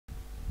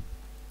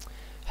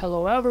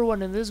Hello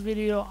everyone, in this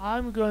video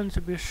I'm going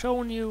to be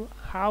showing you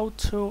how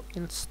to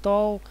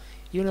install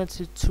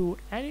Unity to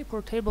any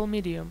portable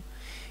medium.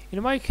 In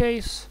my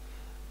case,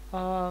 it's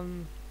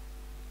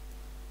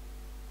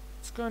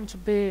going to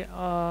be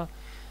a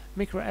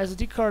micro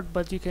SD card,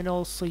 but you can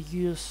also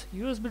use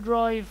USB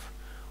drive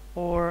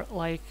or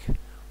like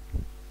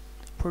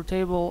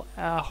portable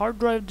hard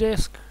drive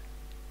disk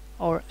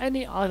or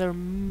any other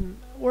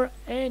or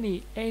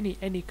any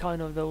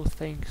kind of those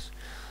things.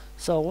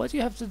 So what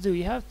you have to do,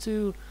 you have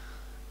to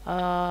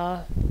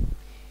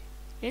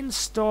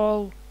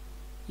install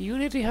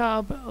Unity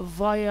Hub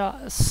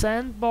via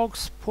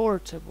Sandbox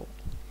Portable,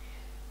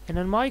 and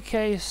in my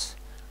case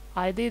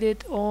I did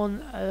it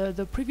on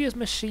the previous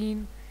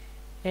machine,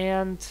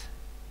 and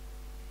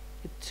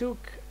it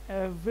took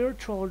a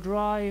virtual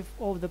drive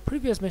of the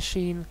previous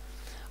machine.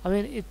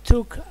 It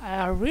took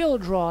a real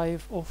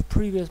drive of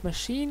previous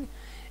machine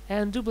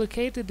and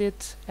duplicated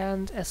it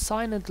and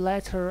assigned it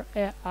letter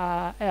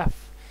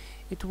F.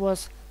 It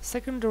was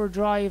secondary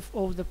drive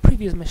of the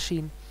previous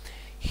machine.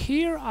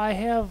 Here I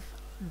have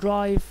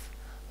drive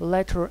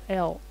letter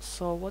L,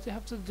 so what you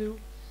have to do,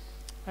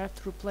 I have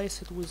to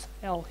replace it with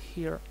L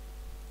here.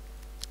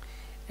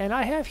 And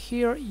I have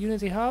here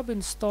Unity Hub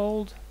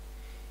installed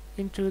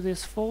into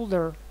this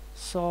folder.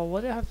 So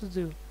what I have to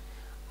do,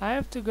 I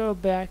have to go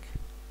back,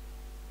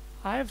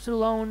 I have to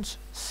launch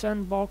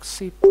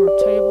Sandboxie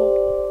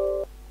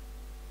Portable,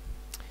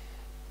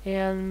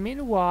 and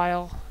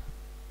meanwhile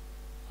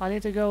I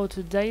need to go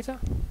to data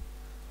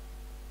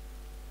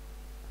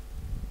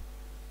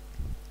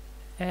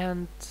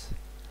and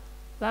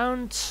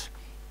launch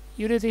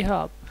Unity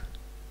Hub,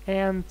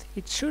 and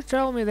it should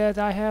tell me that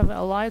I have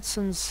a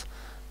license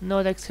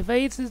not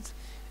activated,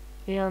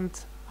 and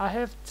I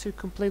have to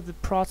complete the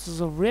process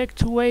of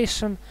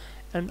reactivation,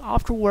 and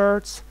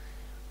afterwards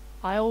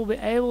I will be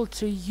able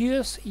to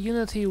use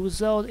Unity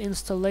without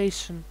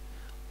installation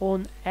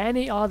on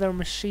any other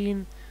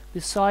machine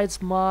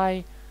besides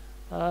my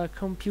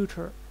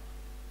computer.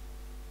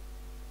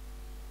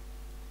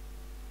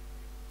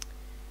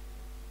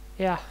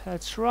 Yeah,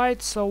 that's right.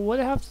 So what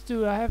I have to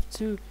do, I have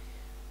to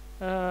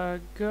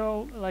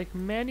go like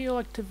manual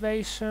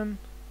activation,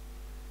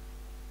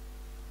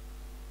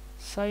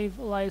 save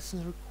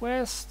license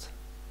request,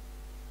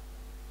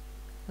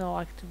 now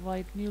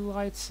activate new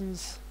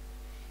license,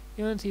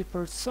 Unity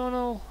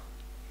personal,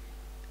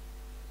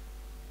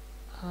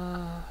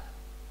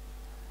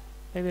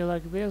 maybe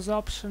like this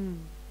option,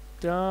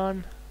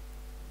 done.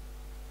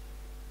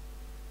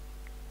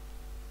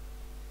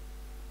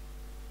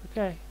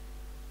 Okay.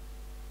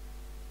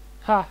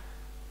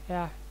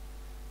 Yeah.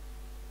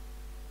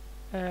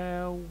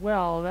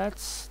 Well,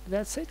 that's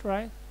it,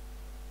 right?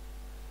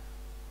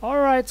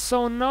 Alright,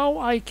 so now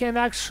I can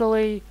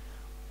actually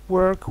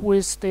work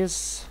with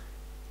this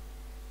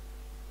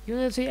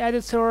Unity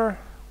editor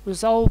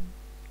without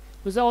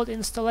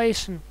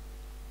installation.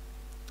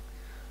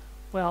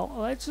 Well,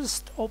 let's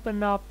just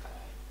open up,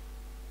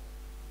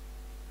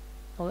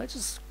 let's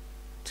just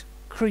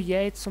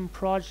create some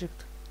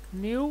project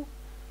new.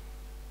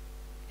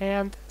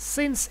 And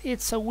since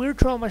it's a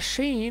virtual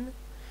machine,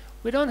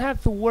 we don't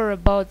have to worry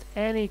about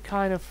any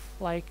kind of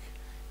like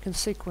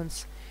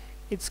consequence.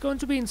 It's going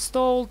to be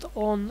installed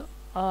on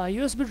a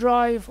USB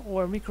drive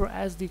or micro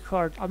SD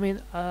card.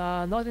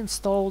 Not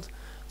installed.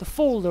 The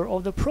folder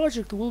of the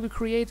project will be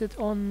created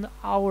on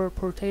our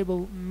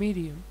portable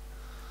medium.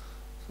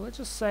 So let's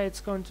just say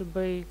it's going to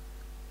be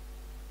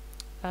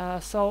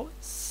so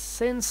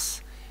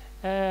since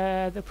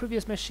the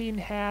previous machine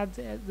had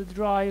the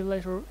drive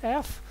letter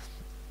F,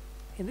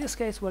 in this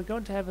case we're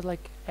going to have it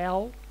like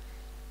L,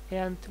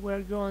 and we're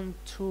going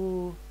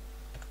to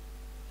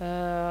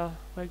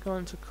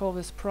call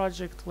this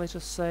project, let's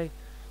just say,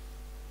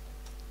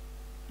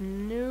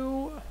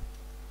 new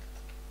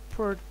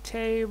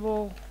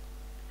portable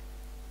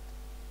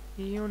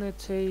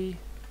Unity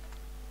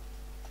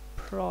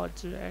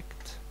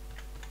project.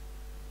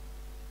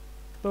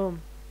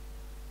 Boom.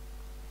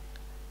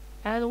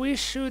 And we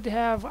should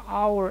have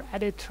our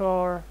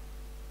editor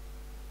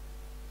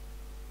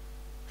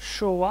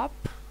show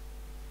up,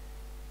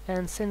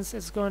 and since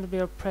it's going to be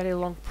a pretty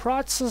long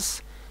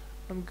process,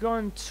 I'm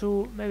going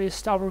to maybe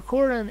stop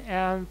recording,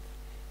 and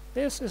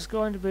this is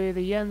going to be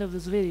the end of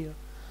this video.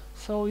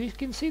 So you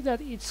can see that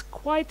it's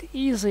quite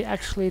easy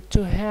actually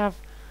to have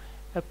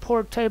a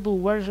portable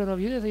version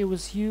of Unity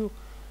with you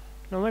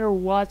no matter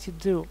what you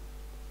do.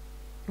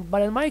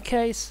 But in my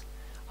case,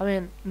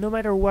 no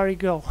matter where you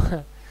go.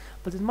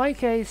 But in my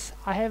case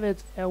I have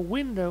it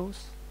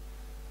Windows,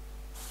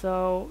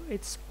 so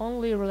it's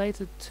only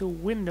related to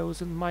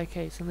Windows in my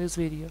case in this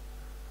video.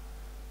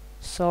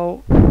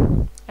 So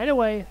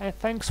anyway,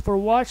 thanks for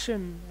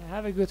watching,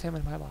 have a good time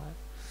in my life.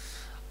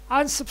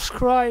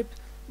 Unsubscribe,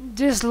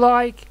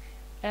 dislike,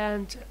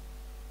 and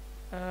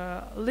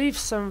leave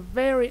some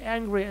very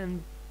angry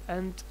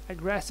and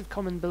aggressive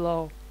comment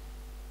below.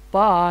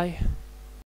 Bye.